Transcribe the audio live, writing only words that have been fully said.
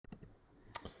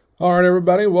All right,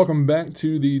 everybody, welcome back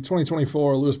to the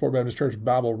 2024 Lewisport Baptist Church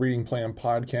Bible Reading Plan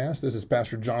podcast. This is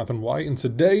Pastor Jonathan White, and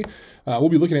today we'll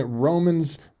be looking at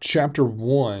Romans chapter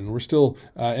 1. We're still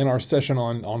in our session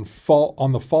on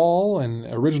the fall and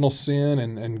original sin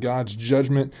and God's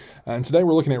judgment. And today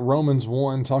we're looking at Romans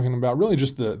 1, talking about really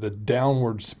just the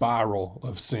downward spiral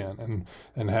of sin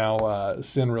and how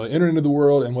sin really entered into the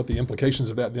world and what the implications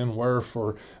of that then were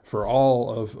for all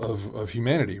of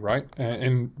humanity, right?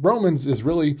 And Romans is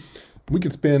really, we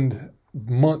could spend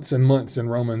months and months in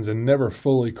Romans and never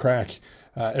fully crack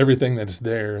everything that's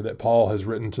there that Paul has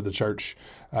written to the church,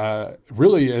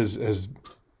 really as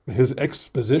his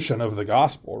exposition of the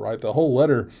gospel, right? The whole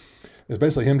letter is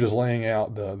basically him just laying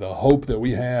out the hope that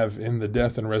we have in the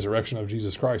death and resurrection of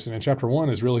Jesus Christ. And in chapter 1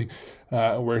 is really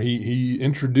where he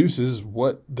introduces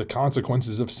what the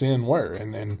consequences of sin were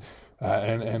and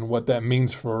what that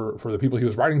means for the people he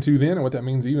was writing to then, and what that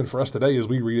means even for us today as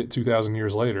we read it 2,000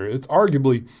 years later.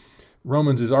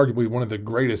 Romans is arguably one of the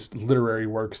greatest literary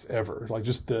works ever. Like,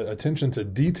 just the attention to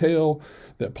detail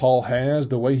that Paul has,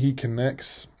 the way he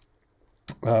connects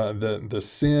the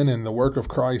sin and the work of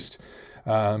Christ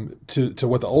to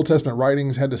what the Old Testament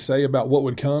writings had to say about what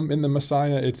would come in the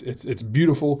Messiah. It's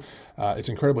beautiful. It's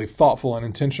incredibly thoughtful and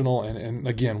intentional. And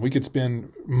again, we could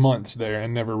spend months there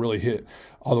and never really hit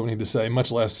all that we need to say,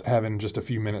 much less having just a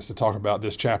few minutes to talk about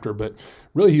this chapter. But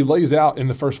really, he lays out in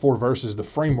the first 4 verses the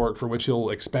framework for which he'll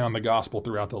expound the gospel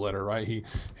throughout the letter, right?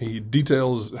 He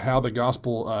details how the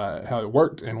gospel, how it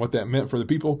worked and what that meant for the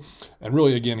people. And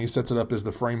really, again, he sets it up as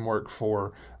the framework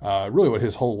for really what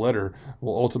his whole letter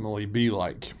will ultimately be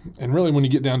like. And really, when you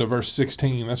get down to verse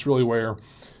 16, that's really where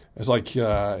it's like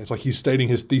he's stating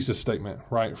his thesis statement,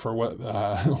 right, for what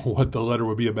the letter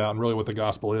would be about and really what the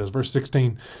gospel is. Verse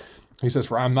 16, he says,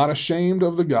 "For I am not ashamed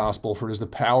of the gospel, for it is the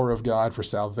power of God for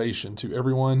salvation to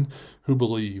everyone who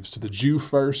believes, to the Jew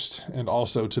first and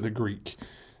also to the Greek."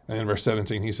 And in verse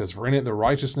 17, he says, "For in it the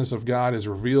righteousness of God is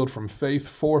revealed from faith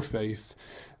for faith,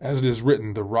 as it is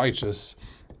written, the righteous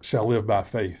shall live by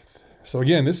faith." So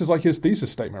again, this is like his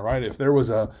thesis statement, right? If there was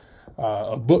a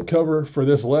book cover for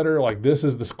this letter, like, this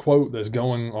is this quote that's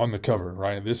going on the cover,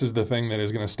 right? This is the thing that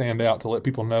is going to stand out to let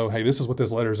people know, hey, this is what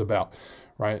this letter is about,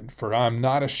 right? "For I'm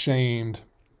not ashamed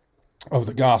of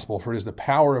the gospel, for it is the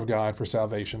power of God for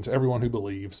salvation to everyone who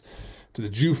believes, to the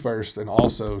Jew first and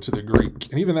also to the Greek."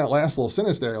 And even that last little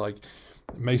sentence there, like,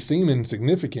 it may seem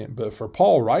insignificant, but for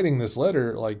Paul writing this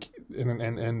letter, like,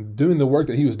 and doing the work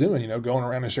that he was doing, going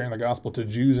around and sharing the gospel to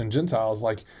Jews and Gentiles,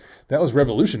 like, that was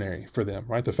revolutionary for them,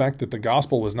 right? The fact that the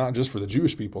gospel was not just for the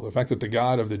Jewish people, the fact that the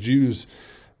God of the Jews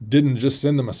didn't just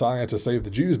send the Messiah to save the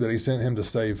Jews, but he sent him to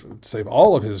save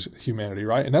all of his humanity,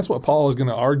 right? And that's what Paul is going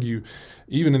to argue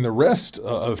even in the rest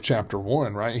of chapter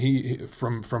 1, right? He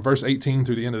from verse 18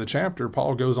 through the end of the chapter,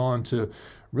 Paul goes on to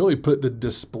really put to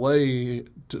display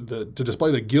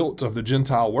the guilt of the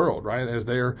Gentile world, right? As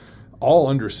they're all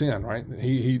under sin, right?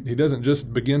 He doesn't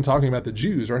just begin talking about the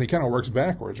Jews, right? He kind of works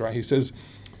backwards, right? He says,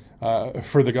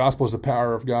 "For the gospel is the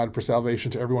power of God for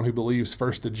salvation to everyone who believes,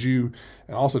 first the Jew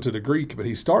and also to the Greek." But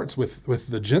he starts with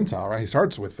the Gentile, right? He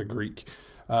starts with the Greek.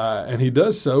 And he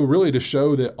does so really to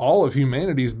show that all of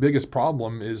humanity's biggest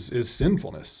problem is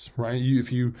sinfulness, right?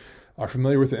 If you are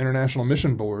familiar with the International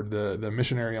Mission Board, the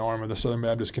missionary arm of the Southern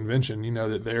Baptist Convention, you know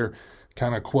that their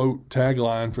kind of quote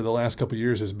tagline for the last couple of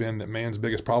years has been that man's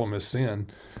biggest problem is sin.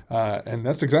 And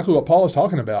that's exactly what Paul is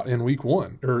talking about in week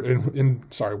 1, or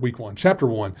chapter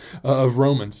 1 of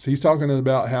Romans. He's talking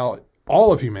about how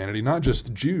all of humanity, not just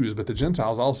the Jews, but the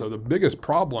Gentiles also, the biggest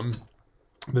problem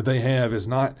that they have is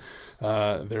not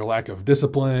their lack of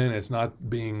discipline. It's not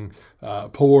being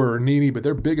poor or needy, but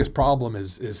their biggest problem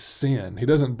is sin. He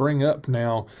doesn't bring up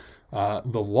now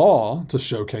the law to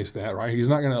showcase that, right? He's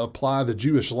not going to apply the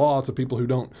Jewish law to people who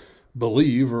don't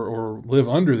believe or live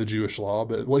under the Jewish law.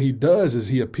 But what he does is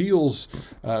he appeals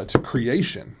to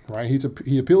creation, right?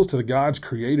 He appeals to the God's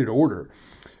created order.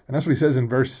 And that's what he says in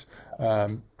verse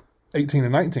 18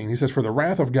 and 19. He says, "For the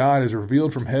wrath of God is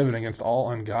revealed from heaven against all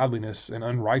ungodliness and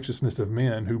unrighteousness of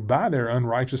men, who by their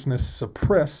unrighteousness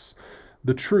suppress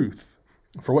the truth.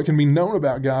 For what can be known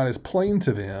about God is plain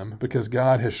to them, because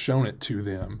God has shown it to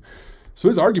them." So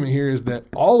his argument here is that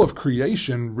all of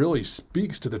creation really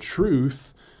speaks to the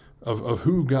truth of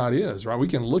who God is, right? We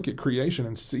can look at creation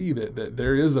and see that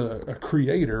there is a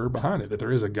creator behind it, that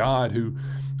there is a God who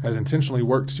has intentionally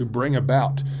worked to bring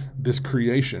about this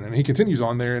creation. And he continues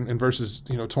on there in verses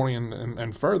 20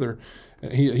 and further.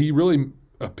 And he really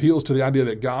appeals to the idea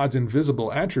that God's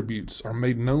invisible attributes are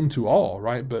made known to all,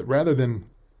 right? But rather than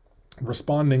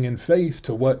responding in faith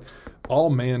to what all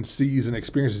man sees and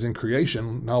experiences in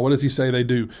creation. Now, what does he say they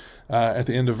do at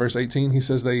the end of verse 18? He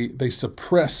says they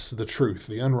suppress the truth.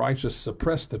 The unrighteous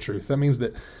suppress the truth. That means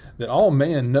that all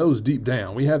man knows deep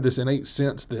down. We have this innate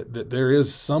sense that there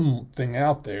is something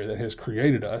out there that has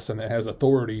created us and that has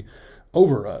authority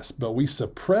over us, but we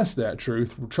suppress that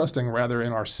truth, trusting rather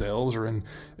in ourselves or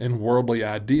in worldly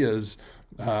ideas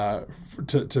to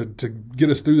get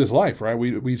us through this life, right?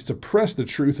 We suppress the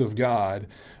truth of God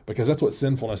because that's what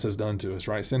sinfulness has done to us,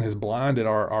 right? Sin has blinded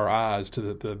our eyes to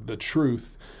the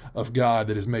truth of God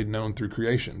that is made known through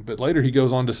creation. But later he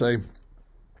goes on to say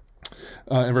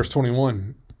in verse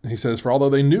 21, he says, "For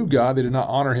although they knew God, they did not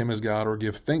honor him as God or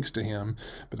give thanks to him,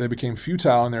 but they became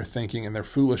futile in their thinking, and their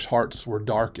foolish hearts were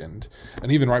darkened."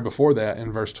 And even right before that,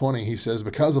 in verse 20, he says,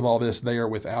 "Because of all this, they are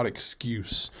without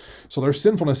excuse." So their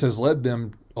sinfulness has led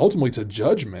them ultimately to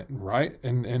judgment, right?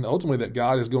 And ultimately that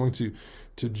God is going to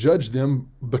judge them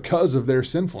because of their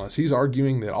sinfulness. He's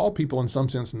arguing that all people in some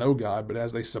sense know God, but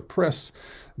as they suppress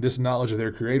this knowledge of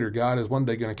their Creator, God is one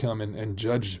day going to come and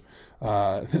judge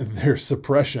their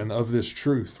suppression of this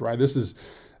truth, right? This is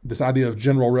this idea of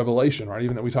general revelation, right?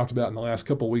 Even that we talked about in the last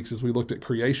couple of weeks as we looked at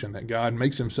creation, that God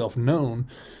makes himself known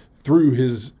through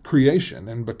his creation.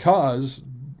 And because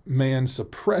man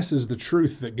suppresses the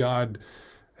truth that God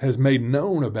has made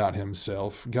known about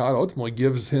himself, God ultimately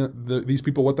gives these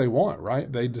people what they want,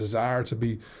 right? They desire to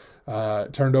be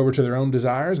turned over to their own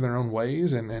desires and their own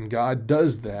ways, and God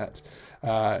does that.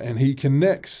 And he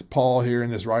connects, Paul here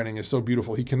in this writing is so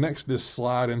beautiful, he connects this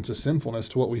slide into sinfulness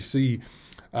to what we see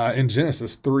in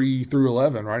Genesis 3 through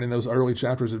 11, right? In those early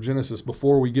chapters of Genesis,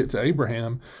 before we get to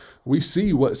Abraham, we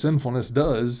see what sinfulness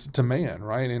does to man,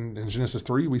 right? In Genesis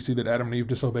 3, we see that Adam and Eve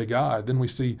disobey God. Then we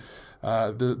see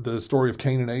the story of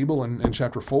Cain and Abel in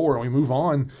chapter 4, and we move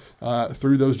on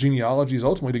through those genealogies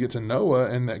ultimately to get to Noah,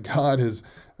 and that God has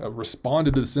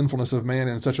responded to the sinfulness of man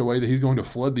in such a way that he's going to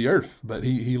flood the earth. But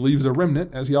he leaves a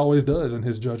remnant, as he always does in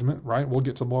his judgment, right? We'll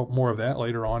get to more of that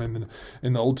later on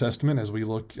in the Old Testament as we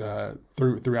look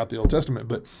throughout the Old Testament.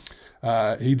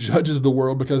 But he judges the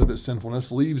world because of its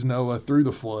sinfulness, leaves Noah through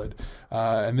the flood.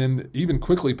 And then even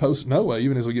quickly post Noah,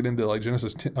 even as we get into like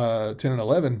Genesis 10 and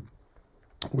 11,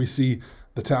 we see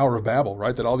the Tower of Babel,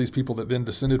 right? That all these people that then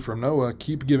descended from Noah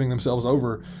keep giving themselves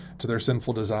over to their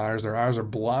sinful desires. Their eyes are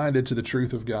blinded to the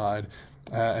truth of God,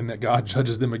 and that God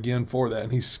judges them again for that.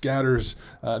 And he scatters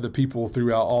the people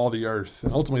throughout all the earth.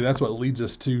 And ultimately, that's what leads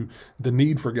us to the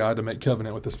need for God to make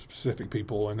covenant with a specific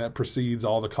people. And that precedes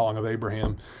all the calling of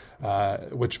Abraham,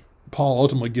 which Paul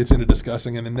ultimately gets into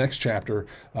discussing in the next chapter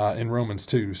in Romans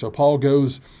 2. So Paul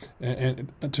goes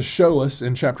and to show us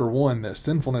in chapter 1 that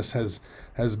sinfulness has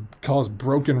caused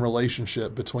broken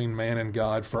relationship between man and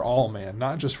God for all man,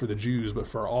 not just for the Jews, but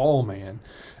for all man.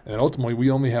 And ultimately, we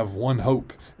only have one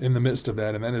hope in the midst of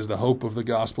that, and that is the hope of the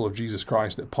gospel of Jesus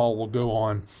Christ that Paul will go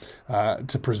on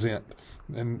to present.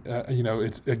 And,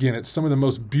 it's some of the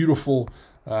most beautiful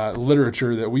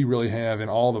literature that we really have in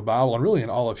all the Bible and really in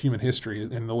all of human history,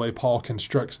 in the way Paul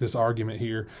constructs this argument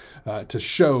here to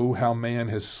show how man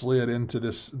has slid into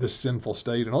this sinful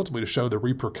state, and ultimately to show the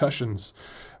repercussions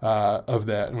of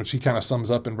that, in which he kind of sums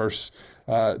up in verse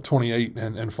 28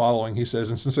 and following. He says,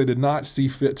 "And since they did not see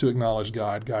fit to acknowledge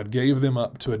God, God gave them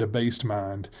up to a debased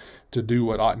mind to do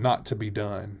what ought not to be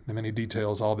done." And then he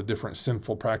details all the different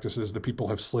sinful practices that people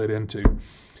have slid into.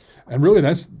 And really,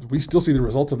 we still see the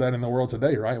results of that in the world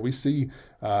today, right? We see,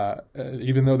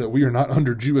 even though that we are not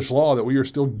under Jewish law, that we are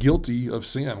still guilty of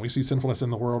sin. We see sinfulness in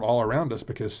the world all around us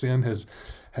because sin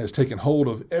has taken hold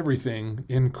of everything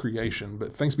in creation.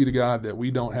 But thanks be to God that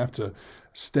we don't have to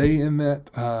stay in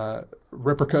that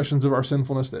repercussions of our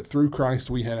sinfulness, that through Christ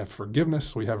we have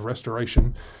forgiveness, we have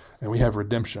restoration, and we have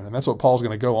redemption. And that's what Paul's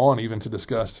going to go on even to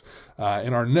discuss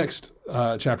in our next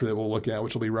chapter that we'll look at,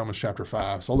 which will be Romans chapter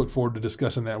 5. So I'll look forward to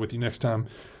discussing that with you next time.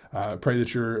 Pray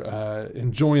that you're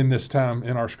enjoying this time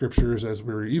in our scriptures as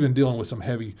we're even dealing with some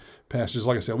heavy passages.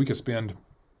 Like I said, we could spend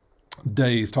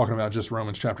days talking about just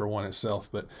Romans chapter 1 itself.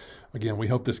 But again, we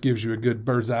hope this gives you a good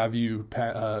bird's eye view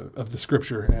of the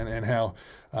scripture and how,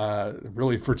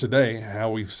 really for today,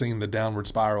 how we've seen the downward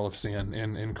spiral of sin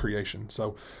in creation.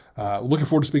 So looking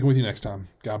forward to speaking with you next time.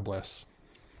 God bless.